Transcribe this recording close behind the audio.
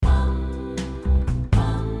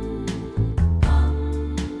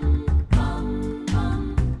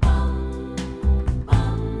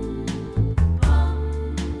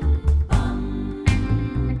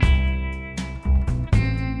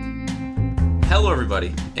Hello,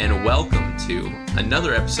 everybody, and welcome to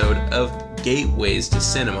another episode of Gateways to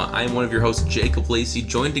Cinema. I am one of your hosts, Jacob Lacey,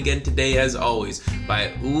 joined again today, as always,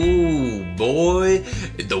 by, ooh, boy,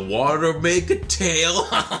 the water make a tail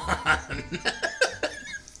on.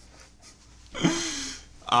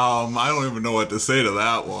 I don't even know what to say to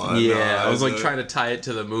that one. Yeah, I was like trying to tie it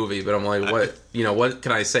to the movie, but I'm like, what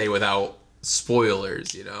can I say without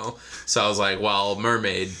spoilers, you know? So I was like, well,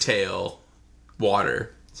 mermaid, tail,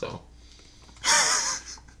 water, so...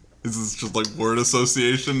 Is this just like word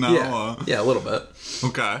association now? Yeah, a little bit.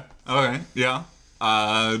 Okay. Yeah.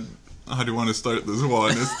 How do you want to start this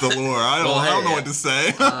one? It's the lore. I don't know what to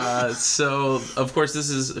say. So, of course,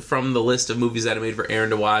 this is from the list of movies that I made for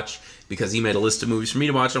Aaron to watch, because he made a list of movies for me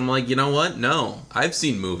to watch. I'm like, you know what? No. I've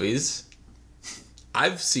seen movies.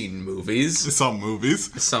 Some movies.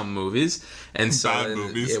 And so bad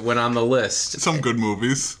movies. It went on the list. Some good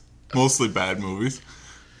movies. Mostly bad movies.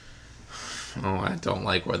 Oh, I don't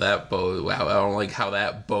like where that bodes. Wow, I don't like how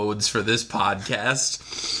that bodes for this podcast.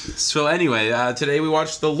 So anyway, today we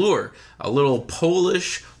watched The Lure, a little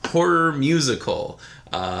Polish horror musical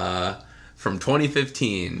from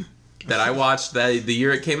 2015 that I watched the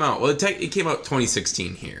year it came out. Well, it came out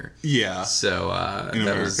 2016 here. Yeah. So in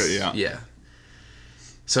America, yeah.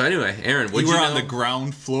 So anyway, Aaron, you were on the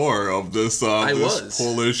ground floor of this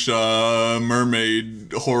Polish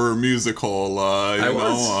mermaid horror musical.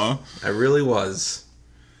 I really was.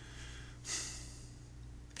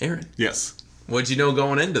 Aaron. Yes. What'd you know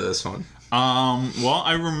going into this one? Well,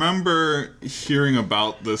 I remember hearing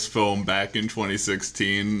about this film back in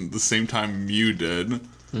 2016, the same time you did.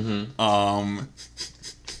 Mm-hmm.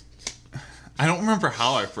 I don't remember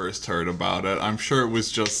how I first heard about it. I'm sure it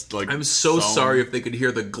was just like... I'm so sorry if they could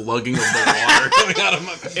hear the glugging of the water coming out of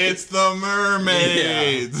my face. It's the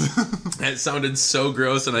mermaids! Yeah. It sounded so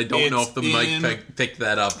gross, and I don't know if the mic picked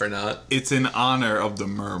that up or not. It's in honor of the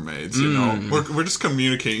mermaids, you know? We're just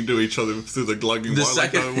communicating to each other through the glugging water.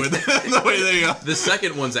 The way they... The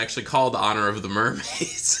second one's actually called Honor of the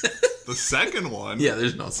Mermaids. The second one? Yeah,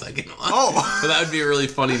 there's no second one. Oh! But that would be a really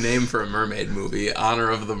funny name for a mermaid movie, Honor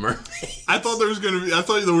of the Mermaids. I thought there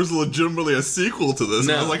was legitimately a sequel to this.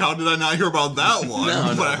 No. And I was like, how did I not hear about that one?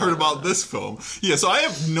 I heard about this film. Yeah, so I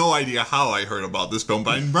have no idea how I heard about this film,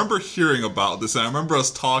 but I remember hearing about this, and I remember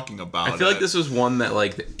us talking about it. I feel like this was one that,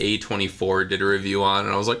 like, A24 did a review on,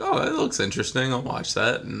 and I was like, oh, that looks interesting, I'll watch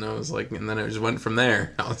that. And I was like, and then it just went from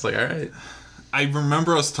there. I was like, all right. I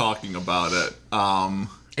remember us talking about it.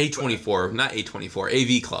 A24, not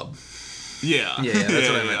A24, AV Club. Yeah. Yeah, that's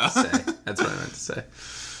what I meant to say.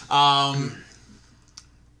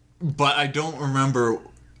 But I don't remember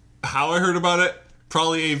how I heard about it.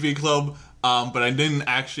 Probably AV Club. But I didn't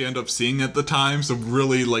actually end up seeing it at the time. So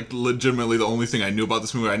really, like, legitimately the only thing I knew about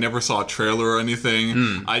this movie, I never saw a trailer or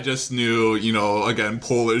anything. I just knew, again,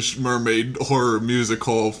 Polish mermaid horror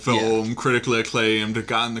musical film, critically acclaimed,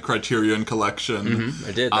 got in the Criterion collection.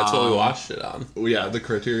 I did. That's what we watched it on. Yeah, the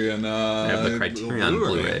Criterion. I have the Criterion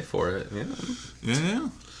Blu-ray for it. Yeah.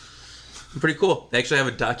 Pretty cool. They actually have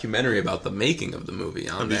a documentary about the making of the movie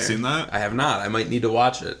on there. Have you seen that? I have not. I might need to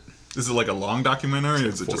watch it. Is it like a long documentary?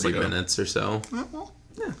 It's like 40 minutes or so. Well,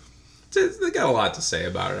 yeah. They got a lot to say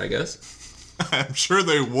about it, I guess. I'm sure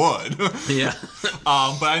they would. Yeah.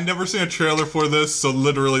 But I never seen a trailer for this, so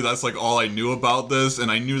literally that's like all I knew about this, and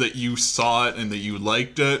I knew that you saw it and that you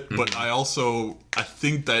liked it, but I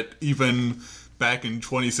think that even back in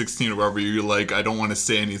 2016 or wherever, you're like, I don't want to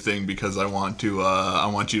say anything because I want you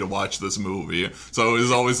to watch this movie. So it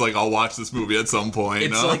was always like, I'll watch this movie at some point.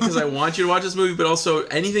 It's like, because I want you to watch this movie, but also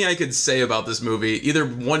anything I could say about this movie, either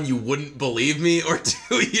one, you wouldn't believe me, or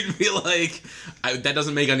two, you'd be like, that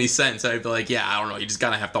doesn't make any sense. I'd be like, yeah, I don't know, you just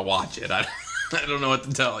gotta have to watch it. I don't know what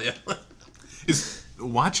to tell you. Is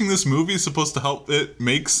watching this movie supposed to help it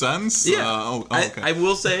make sense? Yeah. Okay. I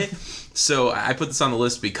will say... So I put this on the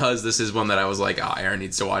list because this is one that I was like, Aaron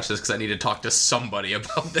needs to watch this because I need to talk to somebody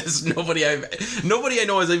about this. Nobody I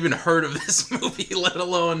know has even heard of this movie, let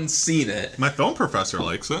alone seen it. My film professor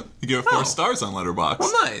likes it. He gave it 4 stars on Letterboxd.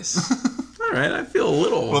 Well, nice. All right, I feel a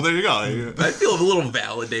little... Well, there you go. I feel a little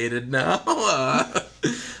validated now.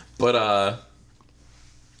 But I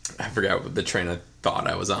forgot what the train of thought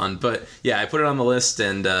I was on. But yeah, I put it on the list,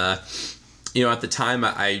 and at the time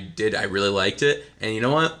I really liked it. And you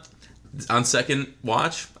know what? On second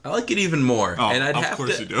watch, I like it even more. Oh, and of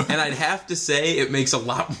course you do. And I'd have to say it makes a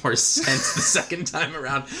lot more sense the second time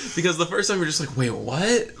around, because the first time you're just like, wait,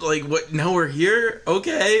 what? Like, what? Now we're here?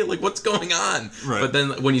 Okay, like, what's going on? Right. But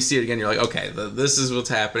then when you see it again, you're like, okay, this is what's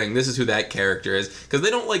happening. This is who that character is. Because they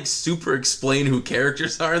don't, like, super explain who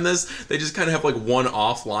characters are in this. They just kind of have, like, one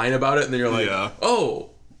off line about it, and then you're like, oh,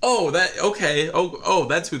 Oh, that okay. Oh,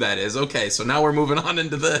 that's who that is. Okay, so now we're moving on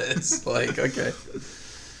into this. Like, okay.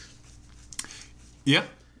 Yeah,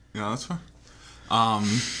 that's fine.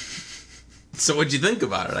 So what'd you think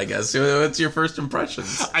about it, I guess? What's your first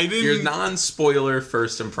impressions? Your non-spoiler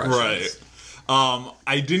first impressions. Right.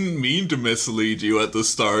 I didn't mean to mislead you at the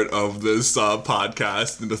start of this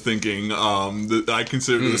podcast into thinking that I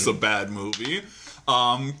consider this a bad movie.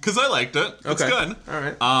 Because I liked it. It's good. All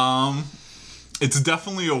right. It's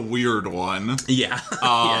definitely a weird one. Yeah.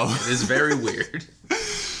 Yeah, it is very weird.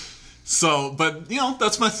 So, but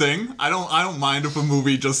that's my thing. I don't mind if a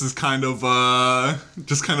movie just is kind of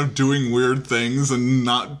doing weird things and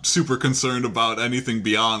not super concerned about anything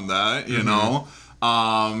beyond that. You know.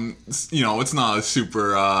 It's not a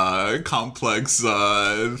super complex,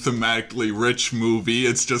 thematically rich movie.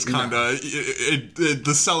 It's just kind of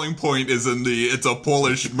the selling point is it's a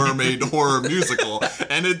Polish mermaid horror musical,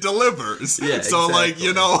 and it delivers. Yeah, so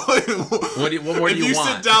exactly. What more do you want?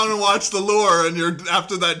 Sit down and watch The Lure, and you're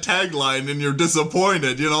after that tagline, and you're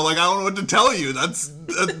disappointed. I don't know what to tell you. That's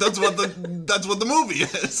what the movie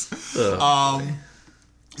is.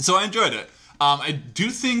 So I enjoyed it. I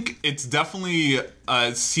do think it's definitely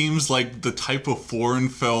seems like the type of foreign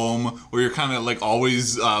film where you're kind of like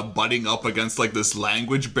always butting up against like this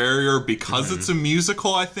language barrier because it's a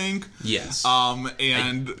musical, I think. Yes.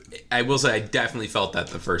 And I will say I definitely felt that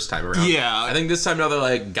the first time around. Yeah. I think this time now that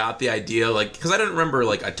I got the idea, like, because I didn't remember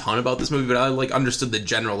like a ton about this movie, but I like understood the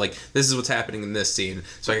general, like, this is what's happening in this scene.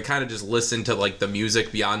 So I could kind of just listen to like the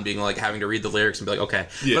music beyond being like having to read the lyrics and be like, okay.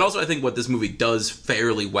 Yeah. But also I think what this movie does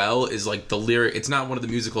fairly well is like the lyric. It's not one of the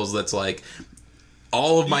musicals that's like,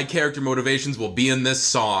 all of my character motivations will be in this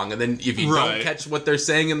song, and then if you don't catch what they're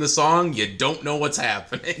saying in the song, you don't know what's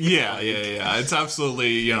happening. Yeah. It's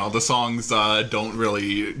absolutely, the songs don't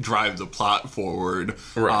really drive the plot forward.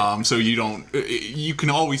 Right. So you can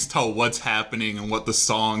always tell what's happening and what the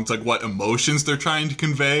songs, like what emotions they're trying to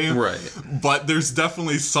convey. Right. But there's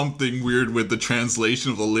definitely something weird with the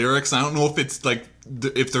translation of the lyrics. I don't know if it's like,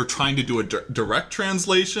 if they're trying to do a direct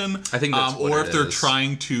translation, I think that's what or if they're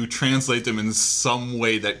trying to translate them in some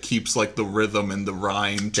way that keeps like the rhythm and the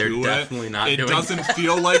rhyme to it. They're definitely not doing it doesn't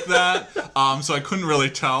feel like that, so I couldn't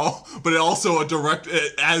really tell. But it also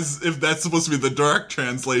as if that's supposed to be the direct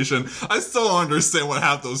translation, I still don't understand what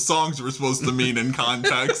half those songs were supposed to mean in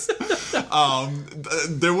context.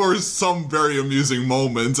 There were some very amusing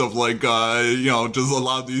moments of like just a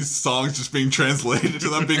lot of these songs just being translated to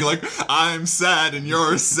them being like, I'm sad and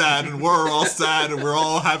you're sad and we're all sad and we're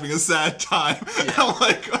all having a sad time. Yeah. I'm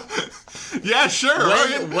like, yeah, sure.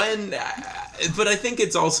 But I think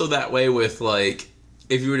it's also that way with like,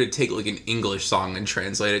 if you were to take like an English song and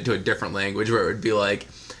translate it to a different language where it would be like,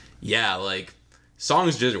 yeah, like,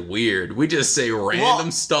 song's just weird. We just say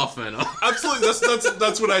random stuff in them. Absolutely,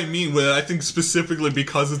 that's what I mean with it. I think specifically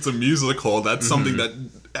because it's a musical, that's something that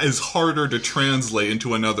is harder to translate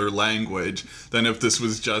into another language than if this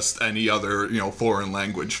was just any other, foreign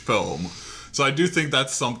language film. So I do think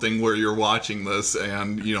that's something where you're watching this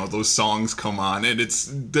and, those songs come on and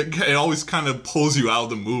it always kind of pulls you out of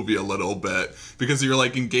the movie a little bit because you're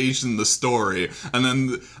like engaged in the story and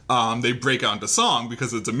then they break out into song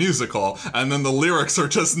because it's a musical and then the lyrics are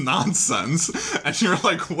just nonsense and you're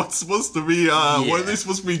like, what's supposed to be, what are they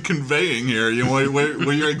supposed to be conveying here?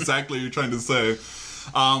 What you're exactly trying to say?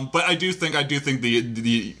 But I do think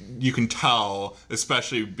the you can tell,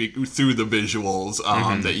 especially through the visuals,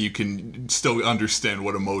 that you can still understand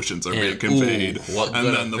what emotions are being conveyed,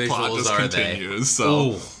 and then the plot just continues.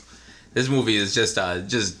 So this movie is just I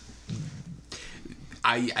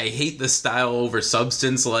hate the style over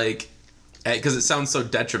substance, like, because it sounds so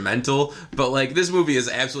detrimental, but like this movie is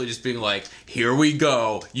absolutely just being like, here we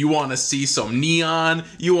go, you want to see some neon,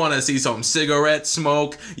 you want to see some cigarette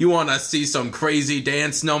smoke, you want to see some crazy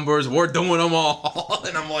dance numbers, we're doing them all.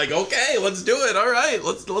 And I'm like, okay, let's do it, all right,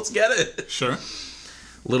 let's get it. Sure.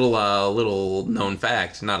 Little known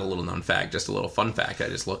fact, not a little known fact, just a little fun fact I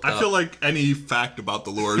just looked up. I feel like any fact about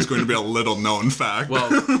The Lure is going to be a little known fact. Well,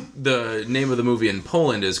 the name of the movie in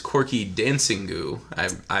Poland is Korki Dancingu.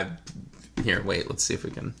 Here, wait, let's see if we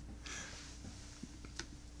can.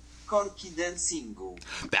 Korki Dancingu.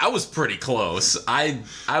 That was pretty close. I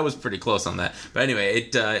was pretty close on that. But anyway,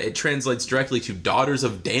 it translates directly to Daughters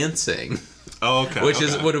of Dancing. Oh, okay. Which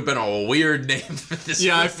would have been a weird name for this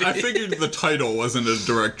movie. I figured the title wasn't a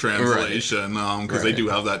direct translation, because they do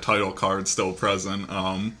have that title card still present.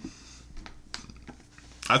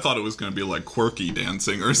 I thought it was going to be like quirky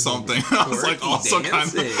dancing or something. I was like, also kind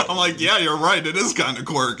of. I'm like, yeah, you're right. It is kind of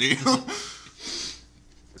quirky.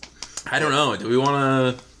 I don't know. Do we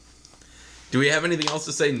want to? Do we have anything else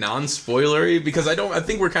to say non-spoilery? Because I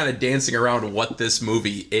think we're kind of dancing around what this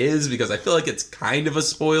movie is, because I feel like it's kind of a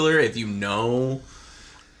spoiler if you know.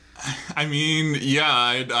 I mean, yeah,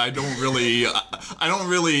 I don't really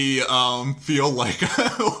feel like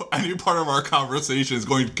any part of our conversation is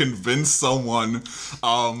going to convince someone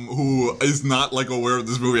who is not like aware of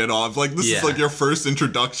this movie at all. If like this is like your first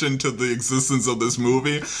introduction to the existence of this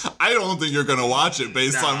movie, I don't think you're gonna watch it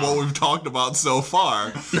based on what we've talked about so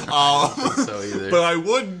far. I don't think so either. But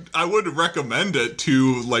I would recommend it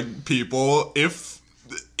to like people if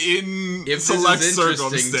select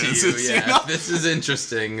circumstances. To you, if this is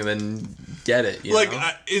interesting, then get it. You know?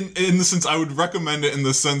 In the sense, I would recommend it in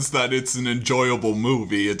the sense that it's an enjoyable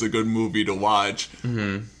movie. It's a good movie to watch.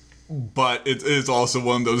 Mm-hmm. But it is also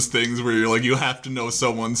one of those things where you're like, you have to know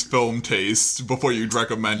someone's film taste before you'd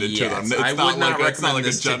recommend it to them. It's I would not recommend it's not like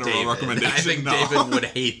this a general to David. recommendation. I think David would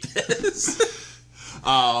hate this.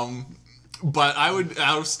 But I would,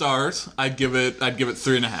 out of stars, I'd give it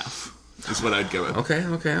 3.5. Is what I'd give it. Okay.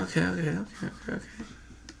 I'd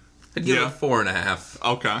give it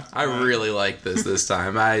 4.5. Okay. I really like this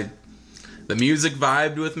time. The music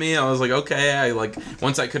vibed with me. I was like, okay.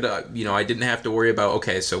 Once I could, I didn't have to worry about,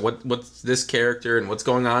 okay, so what's this character and what's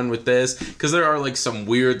going on with this? Because there are like some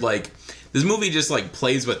weird this movie just like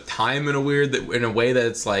plays with time in a way that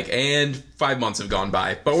it's like, and 5 months have gone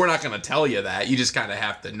by, but we're not going to tell you that. You just kind of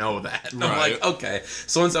have to know that. Right. I'm like, okay.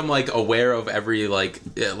 So once I'm like aware of every like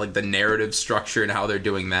the narrative structure and how they're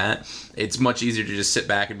doing that, it's much easier to just sit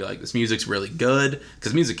back and be like, this music's really good,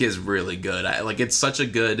 because music is really good. It's such a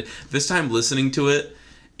good. This time listening to it,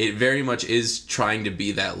 it very much is trying to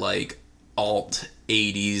be that like alt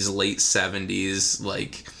 80s, late 70s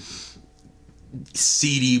like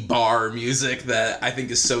seedy bar music that I think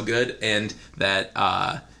is so good, and that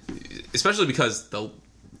especially because the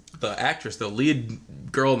actress, the lead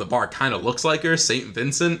girl in the bar, kind of looks like her, St.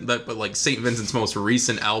 Vincent, but like St. Vincent's most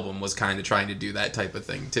recent album was kind of trying to do that type of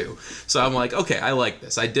thing too. So I'm like, okay, I like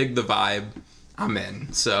this. I dig the vibe. I'm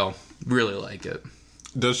in. So really like it.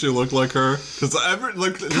 Does she look like her? Because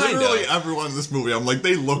literally everyone in this movie, I'm like,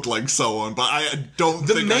 they look like someone, but I don't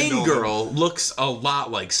think I know the main girl looks a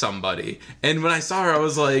lot like somebody. And when I saw her, I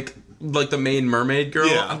was like the main mermaid girl.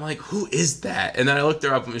 Yeah. I'm like, who is that? And then I looked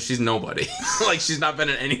her up, and she's nobody. Like, she's not been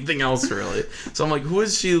in anything else really. So I'm like, who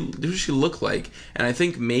does she look like? And I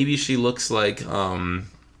think maybe she looks like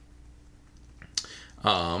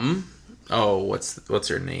what's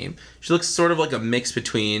her name? She looks sort of like a mix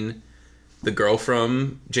between the girl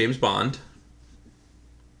from James Bond.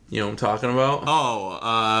 You know what I'm talking about?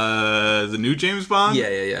 Oh, the new James Bond?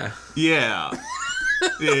 Yeah. Yeah.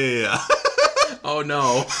 Yeah. Oh,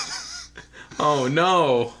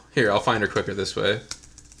 no. Here, I'll find her quicker this way.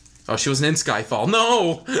 Oh, she wasn't in Skyfall.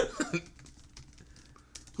 No!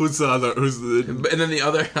 Who's the other? And then the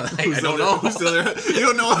other... I don't know. Who's the other? You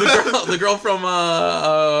don't know? the girl from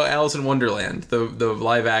Alice in Wonderland. The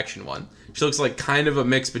live action one. She looks like kind of a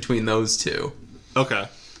mix between those two. Okay.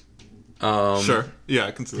 Sure. Yeah,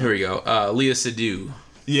 I can see that. Here we go. Leah Seydoux.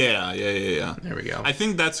 Yeah. There we go. I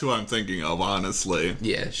think that's who I'm thinking of, honestly.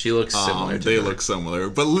 Yeah, she looks similar to They her. look similar.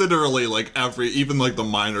 But literally, like, even, like, the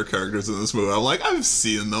minor characters in this movie, I'm like, I've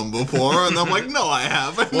seen them before. And I'm like, no, I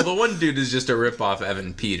haven't. Well, the one dude is just a ripoff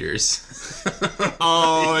Evan Peters.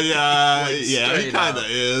 Oh, yeah. Like, yeah, he kind of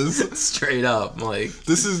is. Straight up. Like,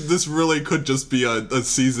 this really could just be a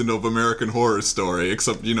season of American Horror Story,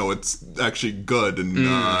 except, it's actually good and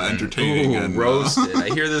entertaining. And roasted.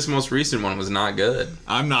 I hear this most recent one was not good.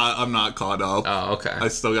 I'm not caught up. Oh, okay. I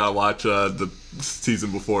still gotta watch the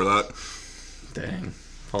season before that. Dang.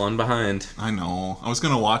 Falling behind. I know. I was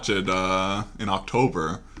gonna watch it in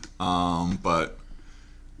October, but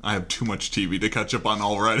I have too much TV to catch up on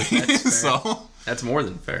already. That's fair. So that's more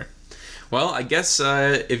than fair. Well, I guess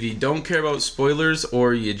if you don't care about spoilers,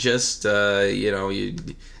 or you just you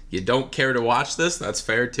don't care to watch this, that's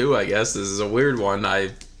fair too. I guess this is a weird one.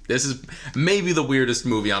 This is maybe the weirdest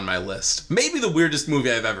movie on my list. Maybe the weirdest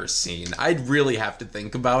movie I've ever seen. I'd really have to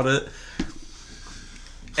think about it.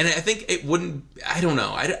 And I think it wouldn't... I don't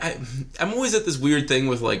know. I'm always at this weird thing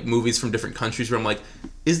with, like, movies from different countries where I'm like,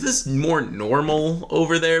 is this more normal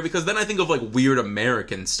over there? Because then I think of, like, weird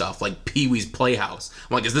American stuff, like Pee-wee's Playhouse.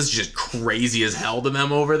 I'm like, is this just crazy as hell to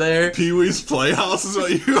them over there? Pee-wee's Playhouse is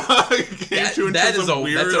what you came to in that terms is of a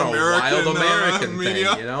weird wild American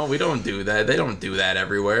media? thing, We don't do that. They don't do that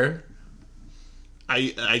everywhere.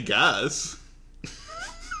 I guess.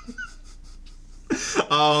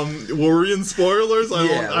 Were we in spoilers?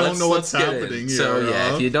 I don't know what's happening here. So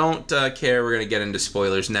yeah, if you don't care, we're gonna get into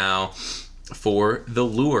spoilers now for The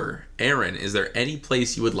Lure. Aaron, is there any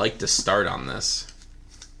place you would like to start on this?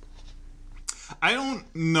 I don't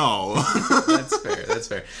know. That's fair. That's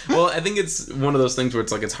fair. Well, I think it's one of those things where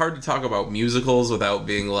it's like it's hard to talk about musicals without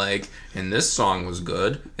being like, and this song was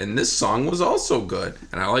good, and this song was also good,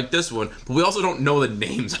 and I like this one, but we also don't know the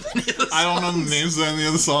names of any of the songs. I don't know the names of any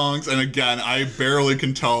of the songs, and again, I barely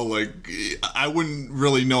can tell, like, I wouldn't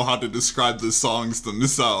really know how to describe the songs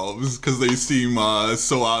themselves, because they seem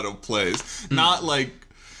so out of place. Not like,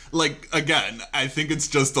 again, I think it's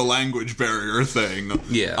just a language barrier thing.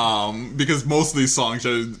 Yeah. Because most of these songs,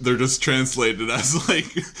 they're just translated as, like,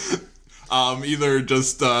 either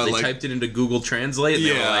just, They typed it into Google Translate, and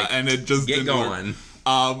they were like, and it just get didn't going.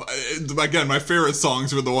 Again, my favorite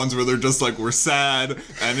songs were the ones where they're just like, we're sad,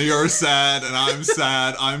 and you're sad, and I'm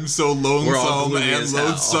sad, I'm so lonesome and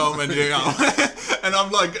lonesome, and and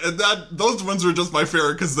I'm like, those ones were just my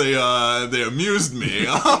favorite because they amused me.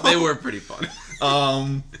 They were pretty fun.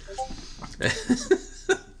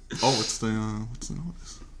 What's the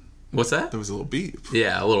noise? What's that? There was a little beep.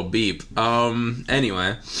 Yeah, a little beep.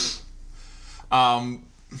 Anyway.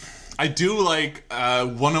 I do like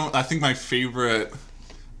I think my favorite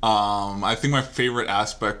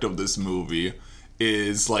aspect of this movie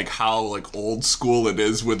is like how like old school it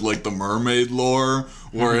is with like the mermaid lore,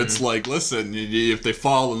 where it's like, listen, if they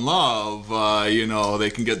fall in love, they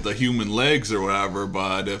can get the human legs or whatever,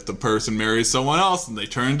 but if the person marries someone else and they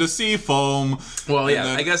turn to sea foam, well,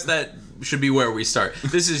 yeah, I guess that should be where we start.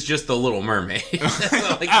 This is just the Little Mermaid.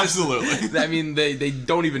 Absolutely. I mean, they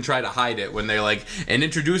don't even try to hide it when they're like, and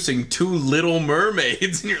introducing 2 little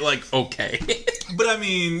mermaids, and you're like, okay. But I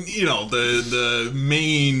mean, the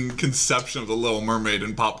main conception of the Little Mermaid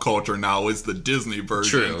in pop culture now is the Disney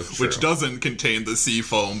version, True. which doesn't contain the sea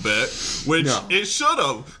foam bit, which it should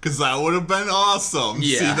have, because that would have been awesome.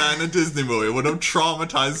 Yeah. See that in a Disney movie. It would have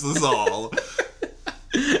traumatized us all.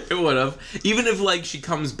 It would have. Even if, like, she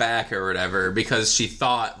comes back or whatever because she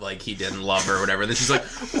thought, like, he didn't love her or whatever, then she's like,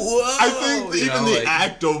 whoa! I think even the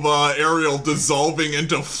act of Ariel dissolving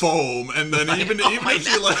into foam, and then even if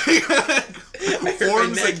she, like,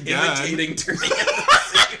 forms again. Imitating turning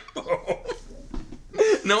into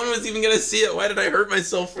no one was even going to see it. Why did I hurt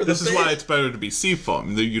myself for this? This is why it's better to be sea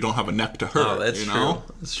foam. You don't have a neck to hurt. Oh, that's true.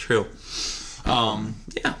 That's true.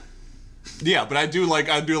 Yeah. Yeah, but I do like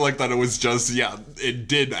that it was just, it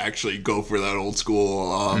did actually go for that old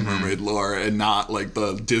school mermaid lore and not like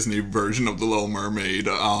the Disney version of the Little Mermaid.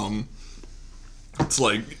 It's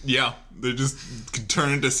like, they just can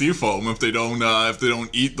turn into sea foam if they don't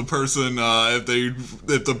eat the person. If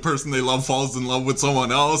the person they love falls in love with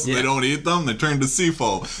someone else and they don't eat them, they turn to sea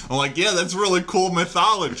foam. I'm like, that's really cool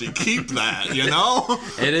mythology. Keep that,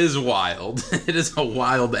 It is wild. It is a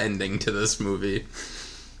wild ending to this movie.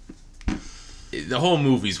 The whole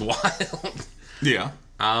movie's wild. Yeah.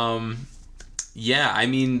 Yeah, I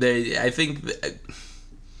mean, I think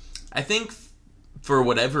for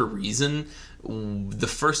whatever reason, the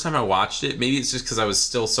first time I watched it, maybe it's just because I was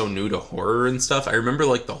still so new to horror and stuff, I remember,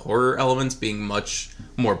 like, the horror elements being much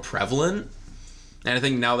more prevalent. And I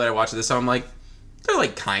think now that I watch it this time, I'm like, they're,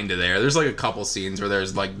 like, kind of there. There's, like, a couple scenes where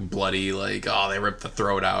there's, like, bloody, like, they ripped the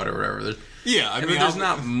throat out or whatever. I mean, there's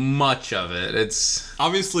not much of it. It's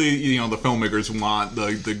obviously, the filmmakers want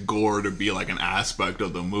the gore to be like an aspect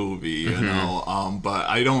of the movie, you know. But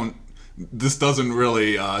I don't. This doesn't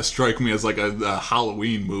really strike me as like a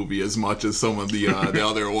Halloween movie as much as some of the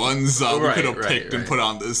other ones we could have picked and put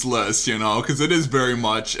on this list, because it is very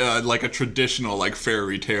much like a traditional like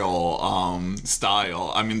fairy tale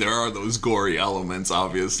style. I mean, there are those gory elements,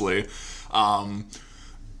 obviously.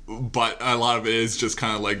 But a lot of it is just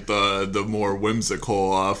kind of like the more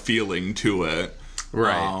whimsical feeling to it.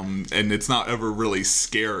 Right. And it's not ever really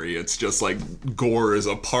scary. It's just like gore is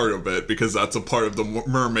a part of it because that's a part of the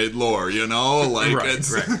mermaid lore, Like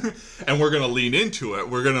and we're going to lean into it.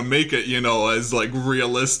 We're going to make it, as like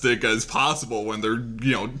realistic as possible when they're,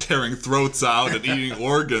 tearing throats out and eating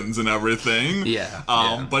organs and everything.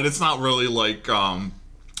 But it's not really like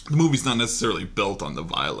the movie's not necessarily built on the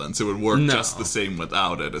violence. It would work just the same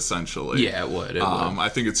without it, essentially. Yeah, it would. I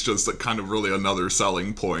think it's just kind of really another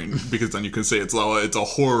selling point because then you can say it's a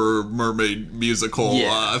horror mermaid musical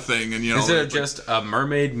thing, and instead of just a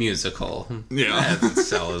mermaid musical, that doesn't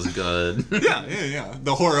sell as good. yeah.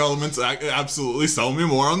 The horror elements absolutely sell me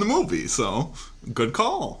more on the movie. So good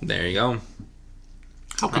call. There you go.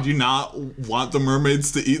 How could you not want the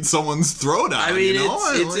mermaids to eat someone's throat out? I mean,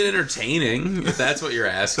 it's entertaining, if that's what you're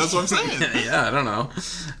asking. That's what I'm saying. Yeah, I don't know.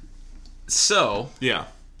 So... Yeah.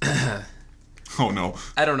 Oh, no.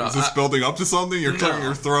 I don't know. Is this building up to something? You're clearing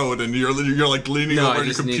your throat, and you're like leaning over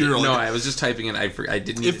your computer. I was just typing in. I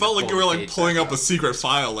didn't. It felt like you were like pulling up a secret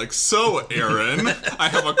file. Like, so, Aaron, I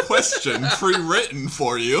have a question pre-written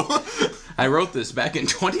for you. I wrote this back in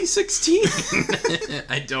 2016.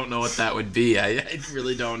 I don't know what that would be. I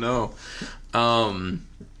really don't know.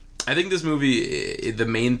 I think this movie, the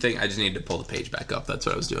main thing, I just need to pull the page back up. That's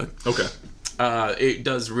what I was doing. Okay. It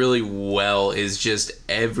does really well is just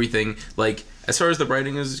everything. Like, as far as the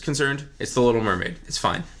writing is concerned, it's The Little Mermaid. It's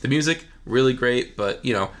fine. The music, really great, but,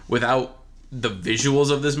 you know, without the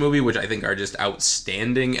visuals of this movie, which I think are just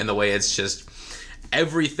outstanding, and the way it's just...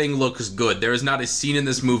 Everything looks good. There is not a scene in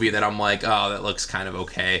this movie that I'm like, oh, that looks kind of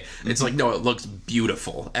okay. It's like, no, it looks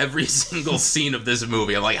beautiful. Every single scene of this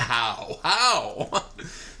movie, I'm like, how?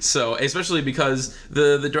 So, especially because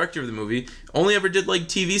the director of the movie only ever did, like,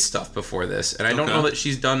 TV stuff before this. And I don't know that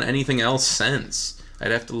she's done anything else since.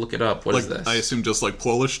 I'd have to look it up. What is this? I assume just, like,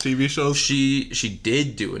 Polish TV shows? She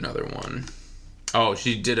did do another one. Oh,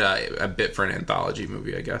 she did a bit for an anthology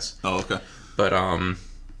movie, I guess. Oh, okay. But,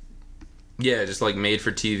 yeah, just like made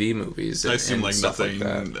for TV movies. I assume like stuff nothing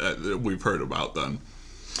like that. that we've heard about then.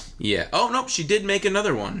 Yeah. Oh, no, she did make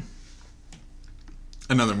another one.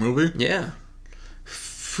 Another movie? Yeah.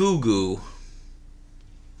 Fugu.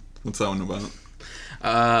 What's that one about?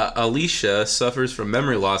 Alicia suffers from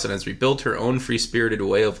memory loss and has rebuilt her own free-spirited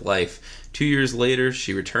way of life. 2 years later,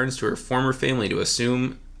 she returns to her former family to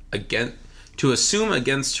assume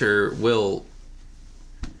against her will.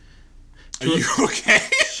 Are you okay?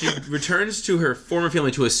 She returns to her former family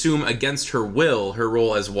to assume against her will her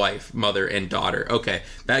role as wife, mother, and daughter. Okay,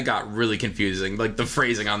 that got really confusing. Like, the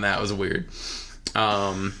phrasing on that was weird.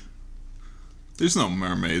 There's no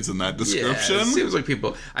mermaids in that description. Yeah, it seems like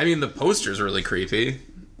people... I mean, the poster's really creepy.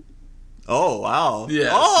 Oh, wow. Yeah.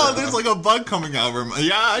 Oh, so- there's like a bug coming out of her.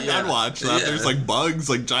 Yeah, I'd watch that. Yeah. There's like bugs,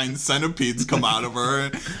 like giant centipedes come out of her.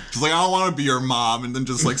 She's like, I don't want to be your mom. And then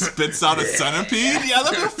just like spits out a centipede. Yeah,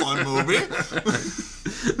 that'd be a fun movie.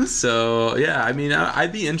 So, yeah, I mean,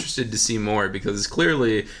 I'd be interested to see more because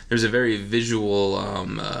clearly there's a very visual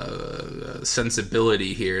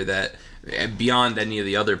sensibility here that beyond any of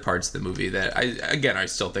the other parts of the movie that I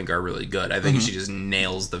still think are really good. I think she just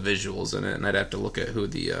nails the visuals in it, and I'd have to look at who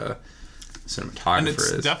the cinematographer And it's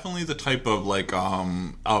is. definitely the type of like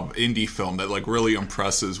of indie film that like really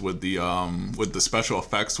impresses with the special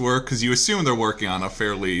effects work, because you assume they're working on a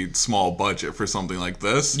fairly small budget for something like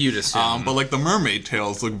this. You'd assume. But like the mermaid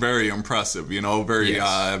tails look very impressive, you know, very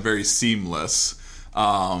Yes. very seamless.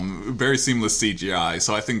 Very seamless CGI,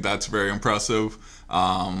 so I think that's very impressive.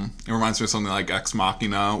 It reminds me of something like Ex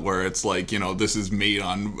Machina, where it's like, you know, this is made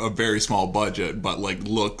on a very small budget, but like,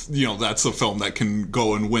 look, you know, that's a film that can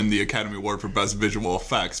go and win the Academy Award for Best Visual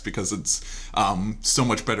Effects because it's so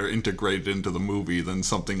much better integrated into the movie than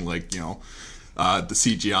something like, you know, the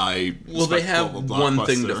CGI. Well, they have spectacle one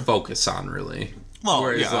thing to blockbuster. focus on, really. Well,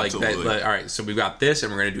 Whereas, yeah, absolutely. all right, so we've got this,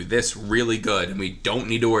 and we're going to do this really good, and we don't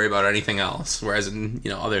need to worry about anything else. Whereas in,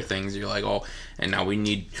 you know, other things, you're like, oh, and now we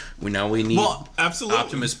need Well, absolutely.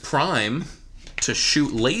 Optimus Prime to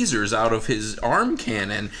shoot lasers out of his arm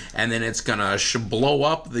cannon, and then it's gonna blow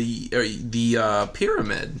up the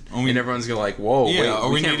pyramid, and everyone's gonna like, whoa, Yeah, wait,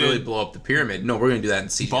 we we can't needed- really blow up the pyramid. No, we're gonna do that in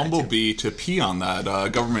CGI. too. Bumblebee to pee on that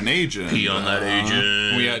government agent. Pee on that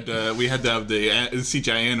agent. We had to have the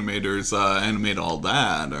CGI animators animate all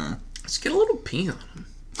that. Or Just get a little pee on him.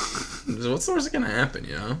 What's the worst gonna happen,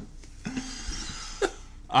 you know?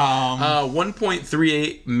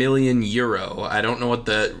 1.38 million euro. I don't know what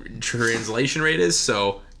the translation rate is,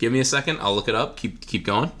 so give me a second. I'll look it up. Keep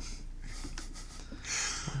going.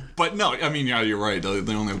 But no, I mean, yeah, you're right. They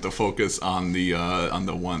only have to focus on the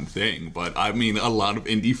one thing. But I mean, a lot of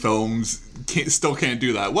indie films still can't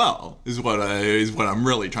do that well. Is what I'm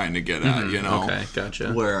really trying to get at. You know? Okay,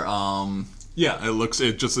 gotcha. Where yeah,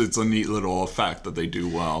 it's a neat little effect that they do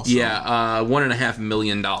well. So. Yeah, $1.5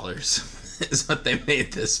 million is what they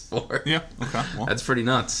made this for. Yeah. Okay. Well, That's pretty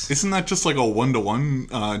nuts. isn't that just like a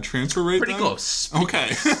 1-to-1 transfer rate? Pretty then? close. Okay.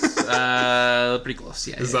 Pretty close.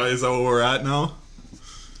 Yeah. Is yeah. that what we're at now?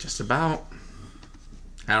 Just about.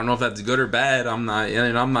 I don't know if that's good or bad. I'm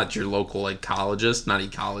not your local ecologist, not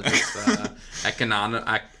ecologist,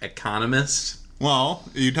 economist. Well,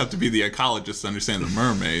 you'd have to be the ecologist to understand the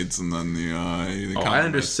mermaids, and then the I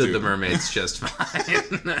understood too. the mermaids just fine.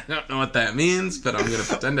 I don't know what that means, but I'm gonna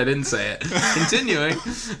pretend I didn't say it. Continuing.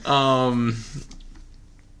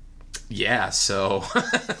 Yeah. So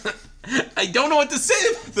I don't know what to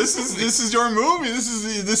say. This is your movie. This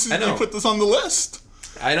is I know. you put this on the list.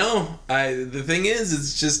 I know. The thing is,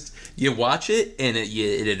 it's just you watch it and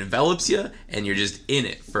it envelops you, and you're just in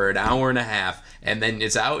it for an hour and a half, and then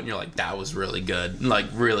it's out, and you're like, that was really good, like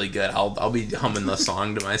really good. I'll be humming the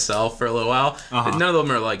song to myself for a little while. But none of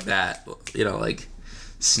them are like that, you know, like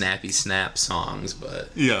snappy snap songs. But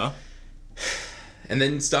Yeah. And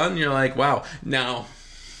then it's done, and you're like, wow. Now,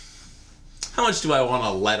 how much do I want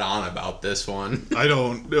to let on about this one? I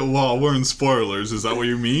don't. Well, we're in spoilers. Is that what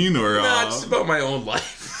you mean, or? Nah, just about my own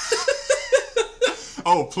life.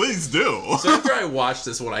 Oh, please do. So after I watched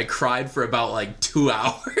this one, I cried for about like 2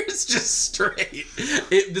 hours, just straight.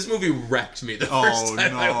 This movie wrecked me the first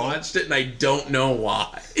time I watched it, and I don't know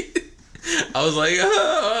why. I was like,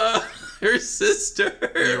 her sister.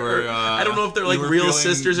 I don't know if they're like real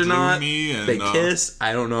sisters or not. They kiss.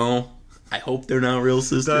 I don't know. I hope they're not real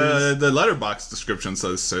sisters. The Letterboxd description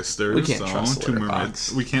says sisters. We can't trust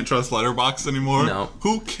Letterboxd. We can't trust Letterboxd anymore? No.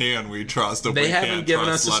 Who can we trust if they we haven't can't given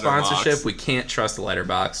trust us a sponsorship. We can't trust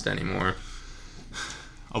Letterboxd anymore.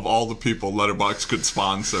 Of all the people Letterboxd could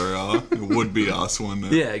sponsor, it would be us, wouldn't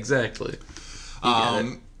it? Yeah, exactly.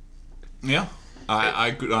 Yeah.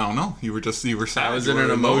 I don't know. You were sad. I was in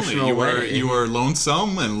an emotional way. You were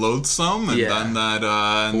lonesome and loathsome, and then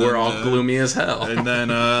that. We're all gloomy as hell. And then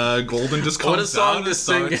Golden just comes what a song to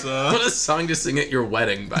sing! Starts, what a song to sing at your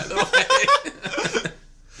wedding, by the way.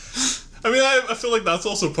 I mean, I feel like that's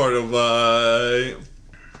also part of.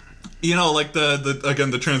 Like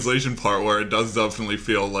the translation part where it does definitely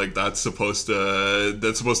feel like that's supposed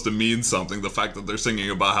to mean something. The fact that they're singing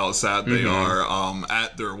about how sad they are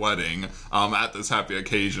at their wedding, at this happy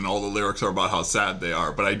occasion, all the lyrics are about how sad they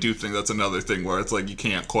are. But I do think that's another thing where it's like you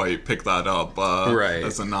can't quite pick that up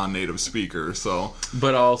as a non-native speaker. So,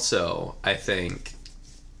 but also I think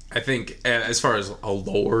as far as a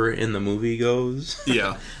lore in the movie goes,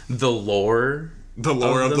 yeah, the lore. The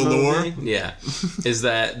lore of the lore? Yeah. Is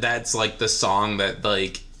that's like the song that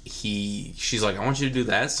like she's like, I want you to do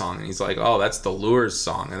that song, and he's like, oh, that's the Lure's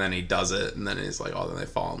song, and then he does it, and then he's like, oh, then they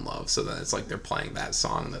fall in love, so then it's like they're playing that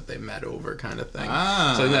song that they met over kind of thing. So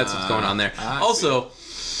I think that's what's going on there. Also,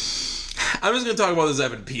 I'm just going to talk about this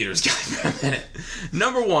Evan Peters guy for a minute.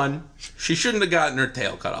 Number one, she shouldn't have gotten her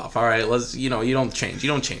tail cut off. All right, you don't change. You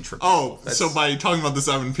don't change for people. So by talking about this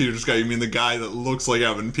Evan Peters guy, you mean the guy that looks like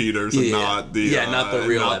Evan Peters and not the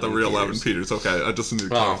real Evan Peters. Okay, I just need to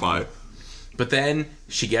clarify. But then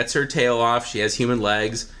she gets her tail off. She has human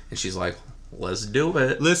legs, and she's like, let's do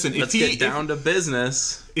it. Listen, let's get down to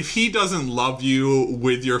business. If he doesn't love you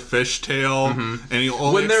with your fishtail and he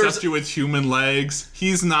only accepts you with human legs,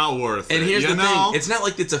 he's not worth it. And here's the thing. It's not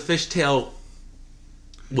like it's a fishtail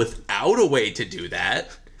without a way to do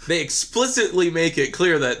that. They explicitly make it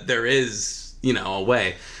clear that there is, a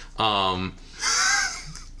way.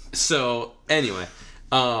 So, anyway.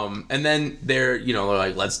 And then they're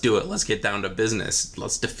like, let's do it. Let's get down to business.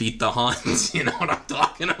 Let's defeat the Huns. You know what I'm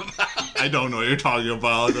talking about? I don't know what you're talking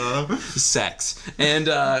about. Sex. And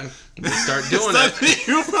they start doing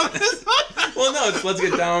it. Well, no, it's let's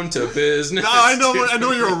get down to business. No, I know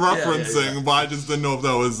what you're referencing, but I just didn't know if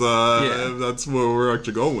that was if that's where we're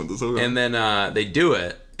actually going with this. Okay. And then they do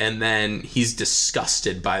it, and then he's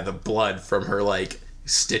disgusted by the blood from her like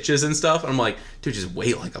stitches and stuff. I'm like, dude, just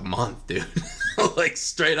wait like a month, dude. Like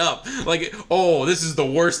straight up, like, oh, this is the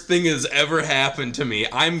worst thing that's ever happened to me.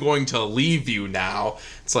 I'm going to leave you now.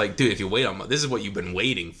 It's like, dude, if you wait a month, this is what you've been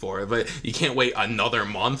waiting for, but you can't wait another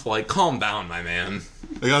month. Like, calm down, my man.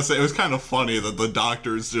 I gotta say, it was kind of funny that the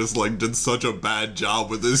doctors just like did such a bad job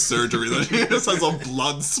with this surgery that she just has a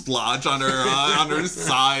blood splotch on her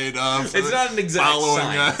side. It's not an exact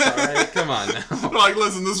science, all right? Come on now. Like,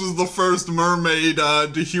 listen, this was the first mermaid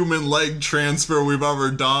to human leg transfer we've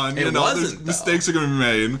ever done. It wasn't, mistakes are gonna be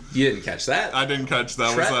made. You didn't catch that? I didn't catch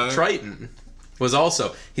that. Triton was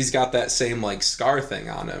also, he's got that same like scar thing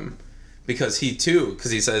on him. Because he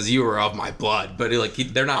says you were of my blood, but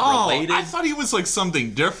they're not related. I thought he was like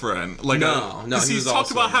something different. Like no, he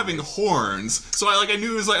talked about having horns. So I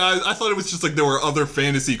knew it was like I thought it was just like there were other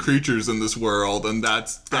fantasy creatures in this world, and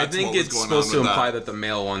that's I think what was it's going supposed on to imply that the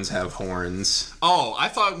male ones have horns. Oh, I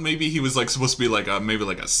thought maybe he was like supposed to be like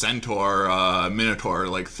a centaur, minotaur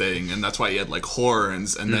like thing, and that's why he had like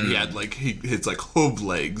horns, and then he had like his like hoof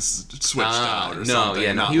legs switched out or something.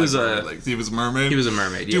 Yeah, no, he was a mermaid. He was a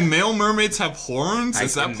mermaid. Yeah. Do male mermaids have horns?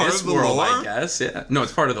 Is that part of the world, lore? I guess, yeah. No,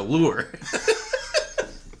 it's part of the lure.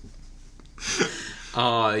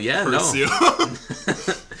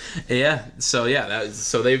 Yeah, so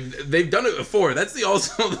so they've done it before. That's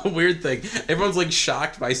also the weird thing. Everyone's like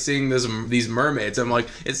shocked by seeing these mermaids. I'm like,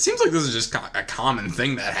 it seems like this is just a common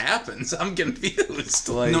thing that happens. I'm confused.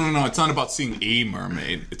 Like, no, it's not about seeing a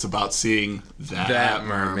mermaid. It's about seeing that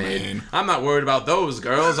mermaid. I'm not worried about those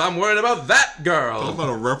girls. I'm worried about that girl. Talk about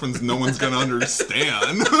a reference no one's gonna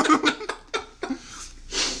understand.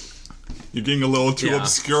 You're getting a little too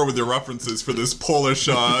obscure with your references for this Polish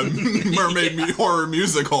mermaid horror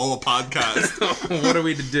musical podcast. What are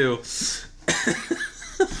we to do?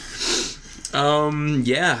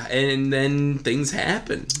 Yeah, and then things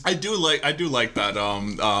happen. I do like that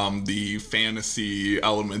the fantasy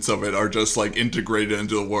elements of it are just like integrated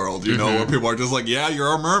into the world, you know, where people are just like, yeah,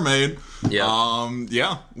 you're a mermaid. Yeah.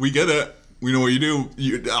 Yeah, we get it. We know what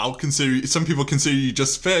you do. Some people consider you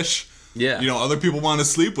just fish. Yeah. You know, other people want to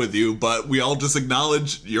sleep with you, but we all just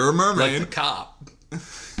acknowledge you're a mermaid. Like the cop.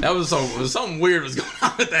 That was something weird was going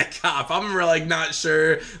on with that cop. I'm like not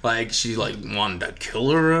sure. Like she like wanted to kill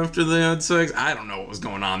her after they had sex. I don't know what was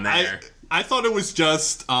going on there. I thought it was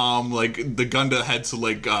just like the gun to the head so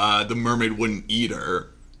like the mermaid wouldn't eat her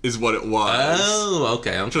is what it was. Oh,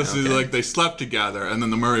 okay. Just like they slept together, and then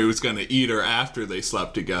the mermaid was gonna eat her after they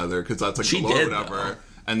slept together because that's like She the law or did, whatever. though.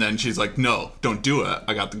 And then she's like, "No, don't do it.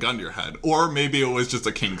 I got the gun to your head." Or maybe it was just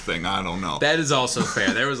a kink thing. I don't know. That is also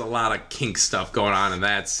fair. There was a lot of kink stuff going on in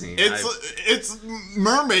that scene. It's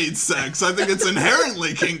mermaid sex. I think it's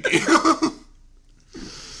inherently kinky.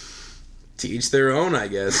 To each their own, I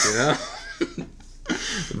guess, you know?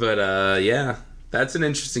 But, yeah. That's an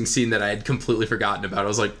interesting scene that I had completely forgotten about. I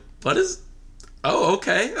was like, what is... Oh,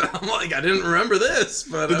 okay. I'm like, I didn't remember this,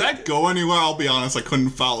 but... Did that go anywhere? I'll be honest, I couldn't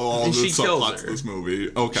follow all And the she kills subplots of her. this movie.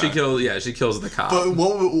 Okay. She kills the cop. But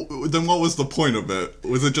what was the point of it?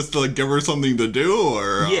 Was it just to like give her something to do,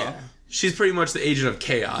 or Yeah. She's pretty much the agent of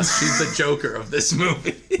chaos. She's the Joker of this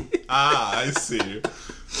movie. I see.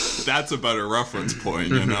 That's a better reference point,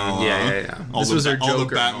 you know. Yeah. All This the, was her all the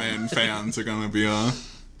Joker Batman fans are gonna be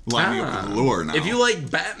lining up for the lure now. If you like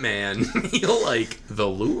Batman, you'll like The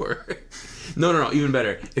Lure. No, even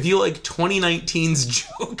better. If you like 2019's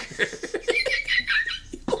Joker.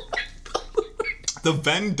 The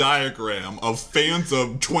Venn diagram of fans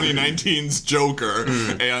of 2019's Joker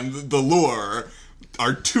and The Lure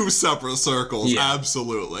are two separate circles. Yeah.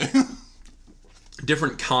 Absolutely.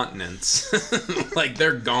 Different continents. Like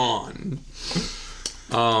they're gone.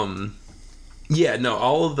 Yeah, no,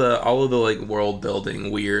 all of the like world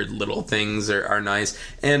building weird little things are nice.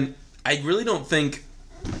 And I really don't think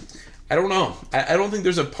I don't know. I don't think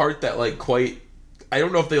there's a part that like quite I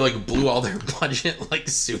don't know if they like blew all their budget like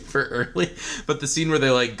super early, but the scene where they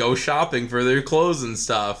like go shopping for their clothes and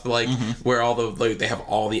stuff, like where all the like they have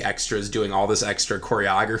all the extras doing all this extra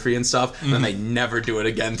choreography and stuff, and then they never do it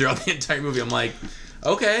again throughout the entire movie. I'm like,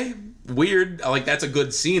 okay, weird. Like that's a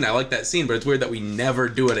good scene. I like that scene, but it's weird that we never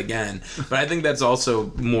do it again. But I think that's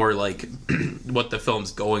also more like what the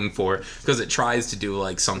film's going for, because it tries to do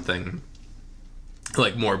like something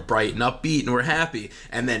like more bright and upbeat and we're happy,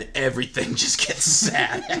 and then everything just gets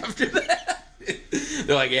sad after that.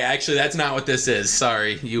 They're like, yeah, actually that's not what this is.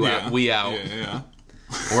 Sorry, out, we out. Yeah.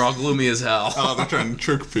 We're all gloomy as hell. Oh, they're trying to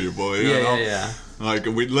trick people. You know? Yeah. Like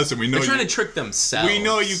we know They're trying to trick themselves. We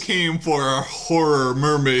know you came for a horror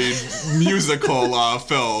mermaid musical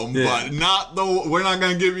film, but we're not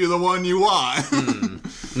gonna give you the one you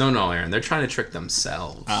want. No, Aaron. They're trying to trick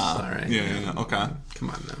themselves. All right. Yeah. Okay. Come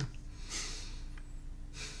on now.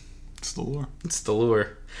 It's the lure. It's the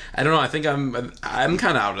lure. I don't know. I think I'm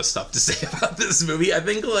kind of out of stuff to say about this movie. I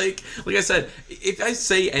think like I said, if I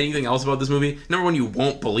say anything else about this movie, number one, you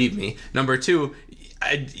won't believe me. Number two,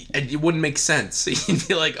 it wouldn't make sense. You'd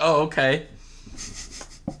be like, oh, okay.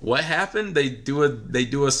 What happened? They do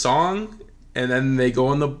a song, and then they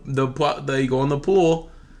go in the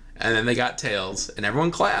pool, and then they got tails, and everyone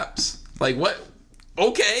claps. Like what?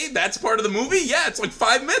 Okay, that's part of the movie. Yeah, it's like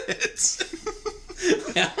 5 minutes.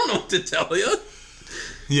 I don't know what to tell you.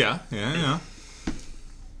 Yeah. I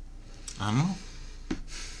don't know.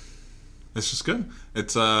 It's just good.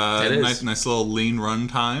 It's a nice little lean run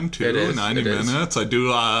time too. It is. 90 minutes. I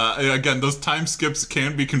do. Again, those time skips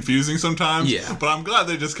can be confusing sometimes. Yeah. But I'm glad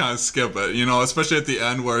they just kind of skip it. You know, especially at the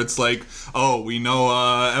end where it's like, oh, we know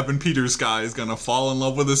Evan Peters guy is gonna fall in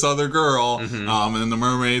love with this other girl, and the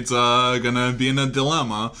mermaid's gonna be in a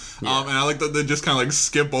dilemma. Yeah. And I like that they just kind of like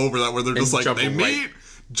skip over that where they're just like they meet,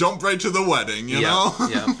 jump right to the wedding. You know.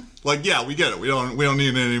 Yeah. Like, yeah, we get it. We don't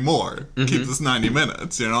need it anymore. Keep this 90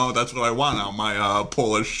 minutes, you know? That's what I want out of my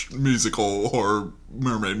Polish musical horror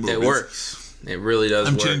mermaid movies. It works. It really does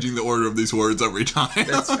I'm work. changing the order of these words every time.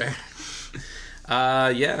 That's fair.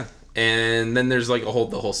 Yeah. And then there's like the whole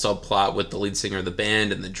subplot with the lead singer of the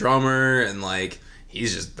band and the drummer, and like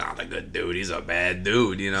he's just not a good dude. He's a bad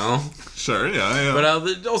dude, you know? Sure, yeah.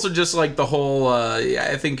 But also just like the whole,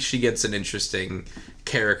 I think she gets an interesting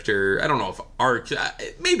character. I don't know if arc,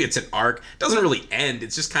 maybe it's an arc. It doesn't really end.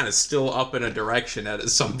 It's just kind of still up in a direction at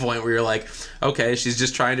some point where you're like, okay, she's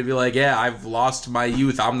just trying to be like, yeah, I've lost my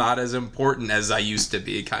youth. I'm not as important as I used to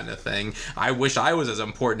be, kind of thing. I wish I was as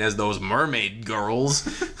important as those mermaid girls.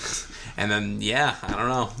 And then, yeah, I don't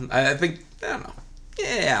know. I don't know. Yeah,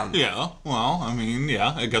 Yeah. Yeah, well, I mean,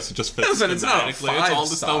 yeah, I guess it just fits Listen, it's not a thematically. It's all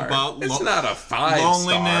the stuff 5-star. about It's not a 5-star.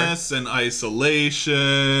 loneliness and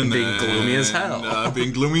isolation. Being gloomy as hell.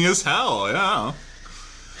 Being gloomy as hell, yeah.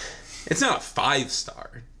 It's not a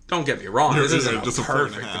 5-star. Don't get me wrong. This isn't just a a 4.5.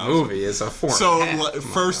 perfect movie. It's a 4. So,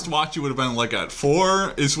 first watch you would have been like at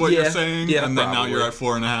 4, is what you're saying? Yeah, and then probably. now you're at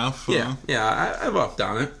 4.5? Yeah, I've upped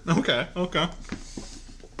on it. Okay.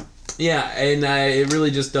 Yeah, and it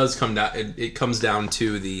really just does come down. It comes down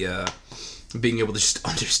to the being able to just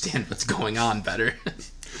understand what's going on better.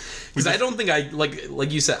 Because I don't think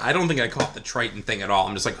like you said, I don't think I caught the Triton thing at all.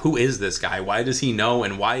 I'm just like, who is this guy? Why does he know?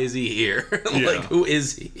 And why is he here? Like, who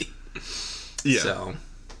is he? Yeah. So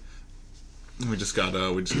we just gotta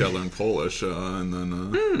learn Polish, and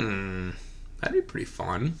then. That'd be pretty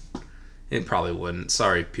fun. It probably wouldn't.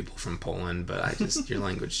 Sorry, people from Poland, but your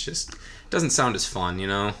language just doesn't sound as fun, you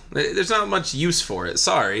know? There's not much use for it.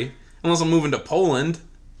 Sorry. Unless I'm moving to Poland.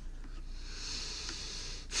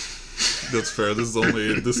 That's fair. This is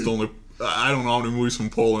the only. I don't know how many movies from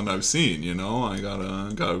Poland I've seen. You know, I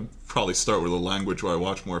gotta probably start with a language where I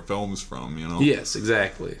watch more films from. You know. Yes,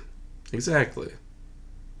 exactly.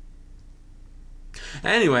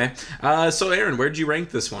 Anyway, so Aaron, where'd you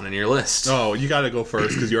rank this one in your list? Oh, you gotta go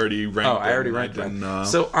first because you already ranked. Oh, I already ranked it.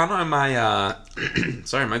 So on my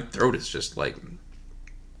sorry, my throat is just like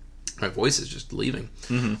my voice is just leaving.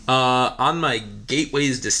 Mm-hmm. On my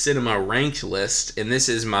Gateways to Cinema ranked list, and this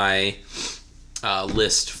is my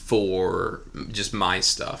list for just my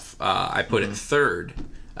stuff. I put it third,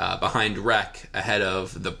 behind Rec, ahead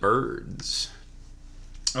of The Birds.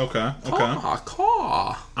 Okay.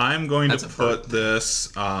 Caw. I'm going That's to a put bird.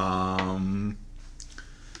 this. I'm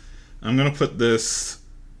gonna put this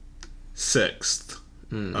 6th.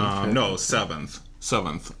 Okay. No, 7th.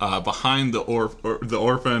 7th. Behind the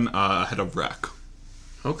Orphan, ahead of Rec.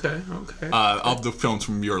 Okay. Of the films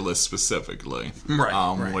from your list specifically.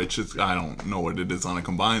 Right. Which is, I don't know what it is on a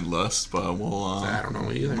combined list, but we'll. I don't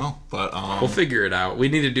know either. No, but We'll figure it out. We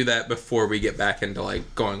need to do that before we get back into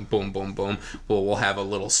like going boom, boom, boom. We'll have a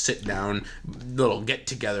little sit down, little get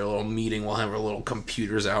together, little meeting. We'll have our little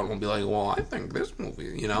computers out, and we'll be like, "Well, I think this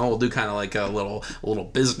movie." You know, we'll do kind of like a little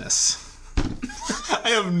business. I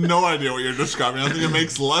have no idea what you're describing. I think it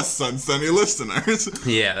makes less sense to any listeners.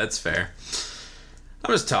 Yeah, that's fair.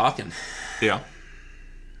 I'm just talking. Yeah.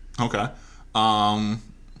 Okay.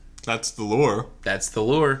 That's the lure. That's the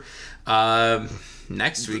lure.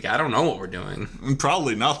 Next week, I don't know what we're doing.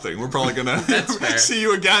 Probably nothing. We're probably gonna fair. see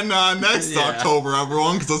you again next Yeah. October,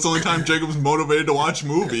 everyone, because that's the only time Jacob's motivated to watch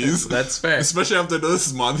movies. That's fair. Especially after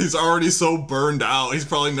this month, he's already so burned out. He's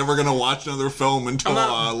probably never gonna watch another film until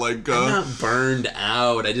I'm not burned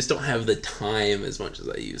out. I just don't have the time as much as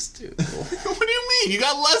I used to. What do you mean? You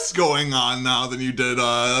got less going on now than you did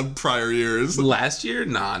prior years. Last year?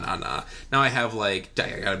 Nah. Now I have I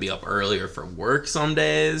gotta be up earlier for work some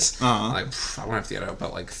days. Uh-huh. I won't have to get up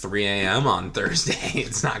at 3 a.m. on Thursday.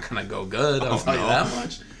 It's not gonna go good. I'll tell you that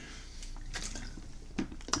much.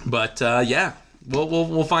 But yeah,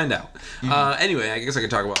 we'll find out. Mm-hmm. Anyway, I guess I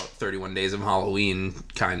could talk about 31 Days of Halloween,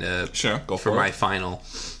 kind of. Sure, go for my it. final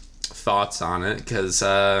thoughts on it, because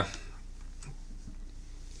yeah,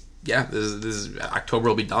 this is October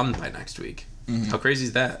will be done by next week. How crazy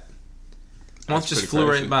is that? Month just pretty flew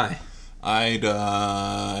crazy. right by. I'd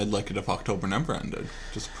like it if October never ended.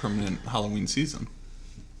 Just a permanent Halloween season.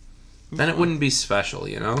 Then it wouldn't be special,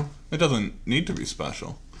 you know? It doesn't need to be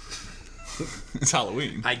special. It's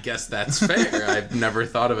Halloween. I guess that's fair. I've never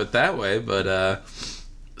thought of it that way, but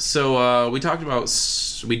so we talked about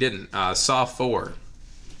we didn't Saw 4.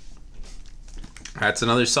 That's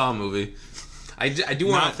another Saw movie. I do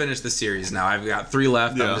want to finish the series now. I've got 3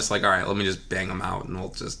 left. Yeah. I'm just like, all right, let me just bang them out, and we'll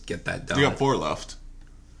just get that done. You got 4 left.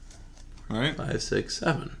 Right? 5, 6,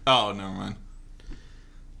 7. Oh, never mind.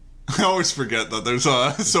 I always forget that there's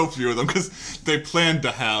so few of them because they planned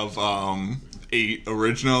to have 8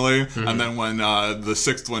 originally, and then when the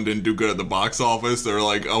 6th one didn't do good at the box office, they were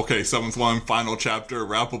like, okay, 7th one, final chapter,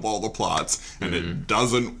 wrap up all the plots, and it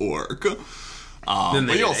doesn't work. Then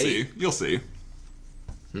they but you'll did see. 8. You'll see.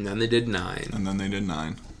 And then they did 9. And then they did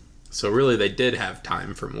 9. So really, they did have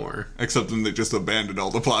time for more. Except when they just abandoned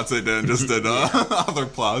all the plots they did and just did other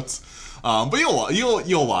plots. But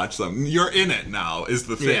you'll watch them. You're in it now is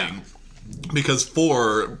the thing. Yeah. Because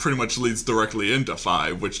 4 pretty much leads directly into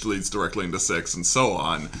 5, which leads directly into 6, and so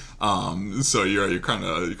on. So you're kind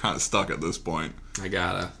of stuck at this point. I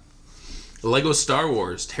gotta. Lego Star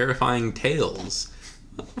Wars: Terrifying Tales.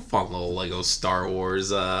 Fun little Lego Star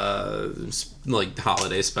Wars holiday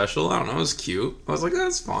special. I don't know, it was cute. I was like,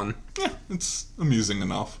 that's fun. Yeah, it's amusing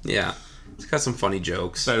enough. Yeah. It's got some funny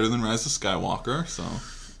jokes. Better than Rise of Skywalker, so.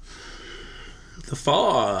 The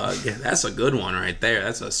Fog. That's a good one right there.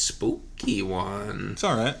 That's a spooky one. It's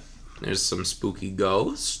alright. There's some spooky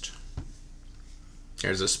ghost.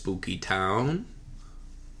 There's a spooky town.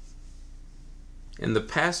 And the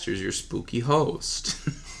pastor's your spooky host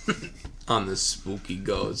on this spooky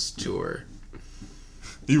ghost tour.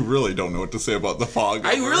 You really don't know what to say about The Fog.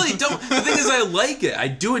 I really don't. The thing is, I like it. I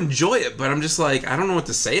do enjoy it, but I'm just like, I don't know what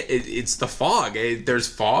to say. It's The Fog. There's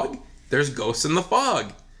fog. There's ghosts in the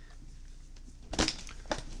fog.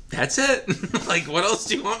 That's it. Like, what else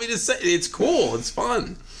do you want me to say? It's cool. It's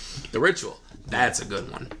fun. The Ritual. That's a good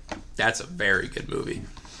one. That's a very good movie.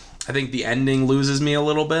 I think the ending loses me a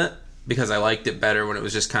little bit because I liked it better when it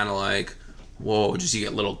was just kind of like, whoa, just you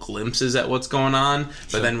get little glimpses at what's going on.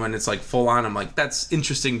 But then when it's like full on, I'm like, that's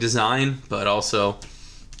interesting design, but also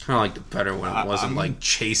kind of liked it better when it wasn't like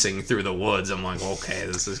chasing through the woods. I'm like, okay,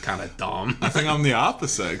 this is kind of dumb. I think I'm the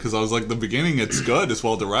opposite, because I was like, the beginning, it's good, it's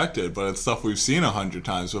well directed, but it's stuff we've seen 100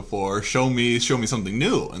 times before. Show me something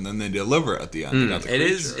new, and then they deliver at the end. It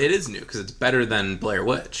is new because it's better than Blair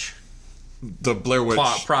Witch. The Blair Witch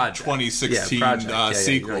Project. 2016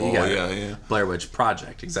 sequel. You got it. Yeah. Blair Witch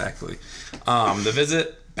Project, exactly. The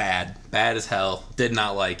Visit, bad as hell. Did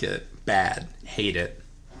not like it. Bad, hate it.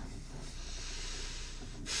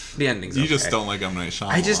 The ending's You okay. just don't like M. Night Shyamalan.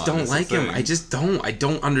 I just don't that's the like him. thing. I just don't. I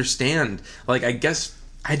don't understand. Like, I guess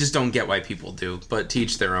I just don't get why people do. But to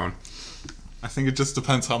each their own. I think it just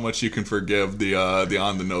depends how much you can forgive the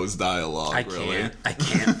on the nose dialogue. I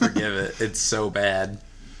can't forgive it. It's so bad.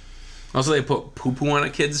 Also, they put poo-poo on a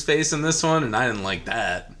kid's face in this one, and I didn't like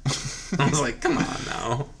that. I was like, come on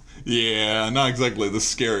now. Yeah, not exactly the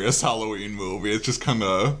scariest Halloween movie. It's just kind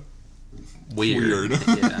of weird.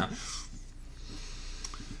 Yeah.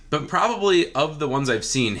 But probably of the ones I've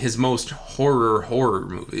seen, his most horror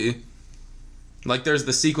movie. Like, there's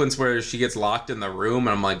the sequence where she gets locked in the room, and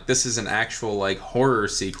I'm like, this is an actual, like, horror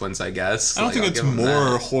sequence, I guess. I don't think I'll it's give him more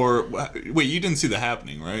that. horror. Wait, you didn't see The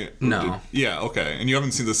Happening, right? No. Yeah, okay. And you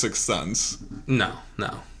haven't seen The Sixth Sense. No.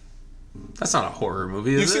 That's not a horror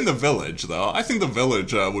movie, is You've it? seen The Village, though. I think The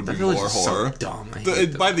Village would be Village more is so horror. dumb. I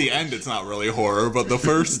hate By the end, it's not really horror, but the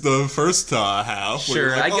first half, where Sure,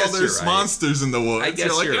 you're like, I guess there's you're right. monsters in the woods. I guess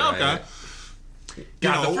you're like, you're yeah, okay. right. God, You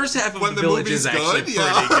know, the first half of when the the Village movie's is actually good, pretty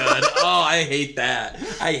yeah. good. Oh, I hate that.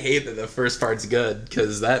 I hate that the first part's good,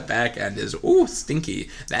 because that back end is, ooh, stinky.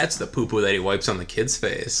 That's the poo-poo that he wipes on the kid's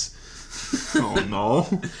face. Oh,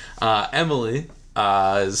 no. Emily, it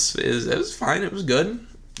was fine. It was good.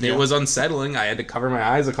 Yeah. It was unsettling. I had to cover my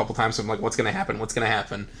eyes a couple times, so I'm like, what's going to happen? What's going to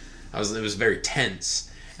happen? It was very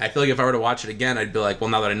tense. I feel like if I were to watch it again, I'd be like, well,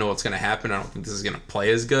 now that I know what's going to happen, I don't think this is going to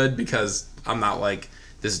play as good, because I'm not like,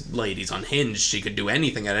 this lady's unhinged. She could do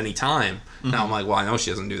anything at any time. Mm-hmm. Now I'm like, well, I know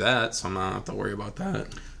she doesn't do that, so I'm not have to worry about that.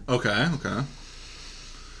 Okay.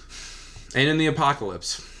 And in the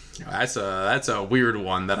Apocalypse, that's a weird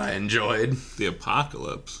one that I enjoyed. The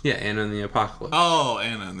Apocalypse. Yeah, Anna and the Apocalypse. Oh,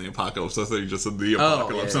 Anna and the Apocalypse. I thought you just said The Oh,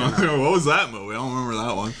 Apocalypse. yeah, I'm like, what was that movie? I don't remember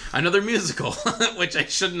that one. Another musical, which I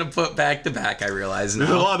shouldn't have put back to back. I realize now.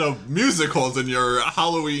 There's a lot of musicals in your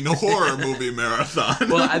Halloween horror movie marathon.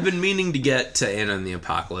 Well, I've been meaning to get to Anna and the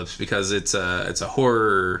Apocalypse because it's a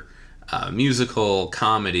horror musical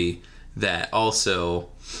comedy that also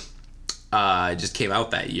just came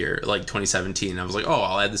out that year, like 2017. I was like, oh,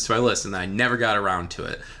 I'll add this to my list, and then I never got around to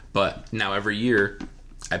it. But now every year,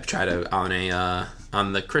 I try to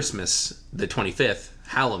on the Christmas, the 25th,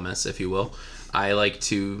 Hallowmas, if you will, I like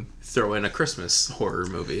to throw in a Christmas horror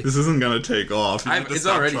movie. This isn't gonna take off. It's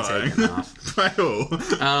already taken off.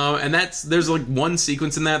 And there's like one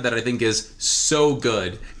sequence in that I think is so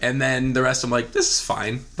good, and then the rest I'm like, this is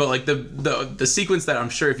fine. But like the sequence that I'm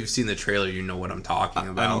sure if you've seen the trailer, you know what I'm talking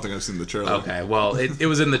about. I don't think I've seen the trailer. Okay, well it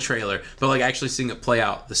was in the trailer, but like actually seeing it play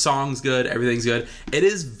out, the song's good, everything's good. It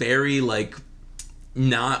is very like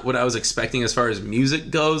not what I was expecting as far as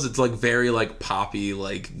music goes. It's like very like poppy,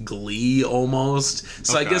 like Glee almost.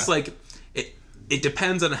 So Okay. I guess like it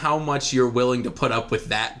depends on how much you're willing to put up with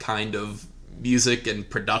that kind of music and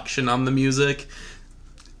production on the music.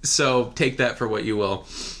 So take that for what you will.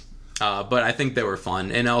 But I think they were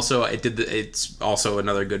fun, and also it's also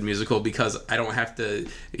another good musical because I don't have to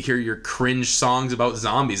hear your cringe songs about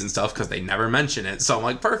zombies and stuff because they never mention it. So I'm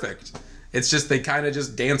like, perfect. It's just they kind of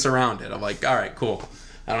just dance around it. I'm like, all right, cool.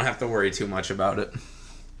 I don't have to worry too much about it.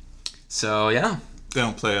 So yeah, They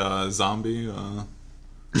don't play zombie.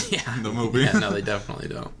 yeah, The movie? Yeah, no, they definitely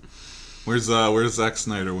don't. Where's Zack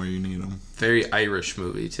Snyder where you need him? Very Irish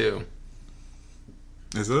movie too.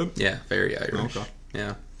 Is it? Yeah, very Irish. Okay.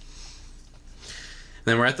 Yeah.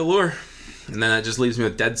 Then we're at the Lure. And then that just leaves me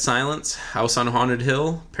with Dead Silence, House on Haunted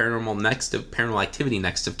Hill, Paranormal Activity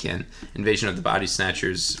Next of Kin, Invasion of the Body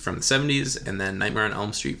Snatchers from the 70s, and then Nightmare on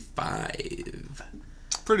Elm Street 5.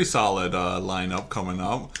 Pretty solid lineup coming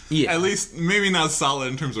up. Yeah. At least, maybe not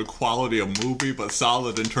solid in terms of quality of movie, but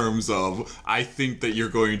solid in terms of, I think that you're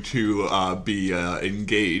going to be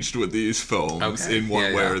engaged with these films in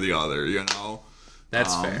one way or the other, you know?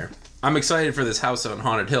 That's fair. I'm excited for this House on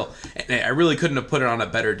Haunted Hill. And I really couldn't have put it on a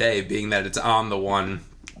better day, being that it's on the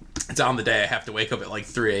day I have to wake up at like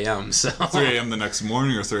 3 a.m. So 3 a.m. the next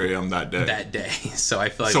morning or 3 a.m. that day? That day. So I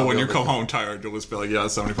feel like so when you come home tired, you'll just be like, yeah,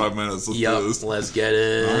 75 minutes, let's do this. Let's get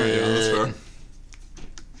it. All right, yeah, that's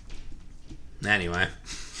fair. Anyway.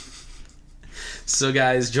 So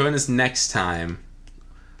guys, join us next time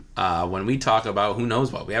when we talk about who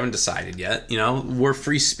knows what. We haven't decided yet. You know, we're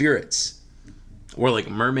free spirits. We're like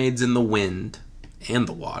mermaids in the wind and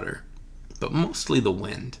the water, but mostly the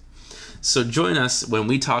wind. So join us when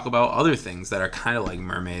we talk about other things that are kind of like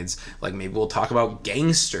mermaids. Like maybe we'll talk about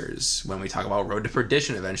gangsters when we talk about Road to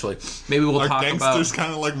Perdition eventually. Maybe we'll talk about... gangsters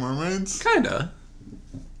kind of like mermaids? Kinda.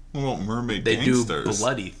 What about mermaid They gangsters? do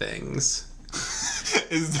bloody things.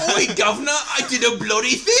 Is that... Oi, governor, I did a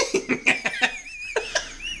bloody thing!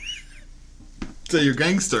 So your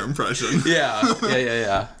gangster impression.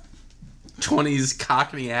 Yeah. 20s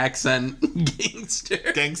Cockney accent gangster.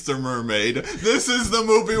 Gangster mermaid. This is the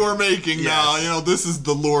movie we're making now. You know, this is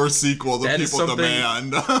the lore sequel that people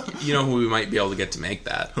demand. You know who we might be able to get to make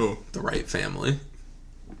that? Who? The Wright family.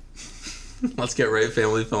 Let's get Wright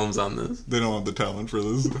family films on this. They don't have the talent for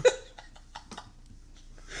this.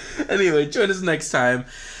 Anyway, join us next time.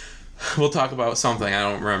 We'll talk about something. I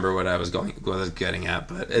don't remember what I was getting at,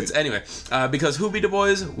 but it's anyway. Because who be the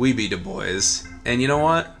boys? We be the boys. And you know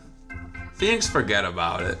what? Phoenix, forget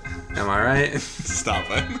about it. Am I right? Stop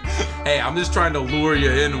it. Hey, I'm just trying to lure you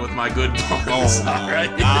in with my good puns. Oh, all right?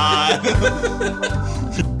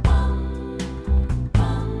 God.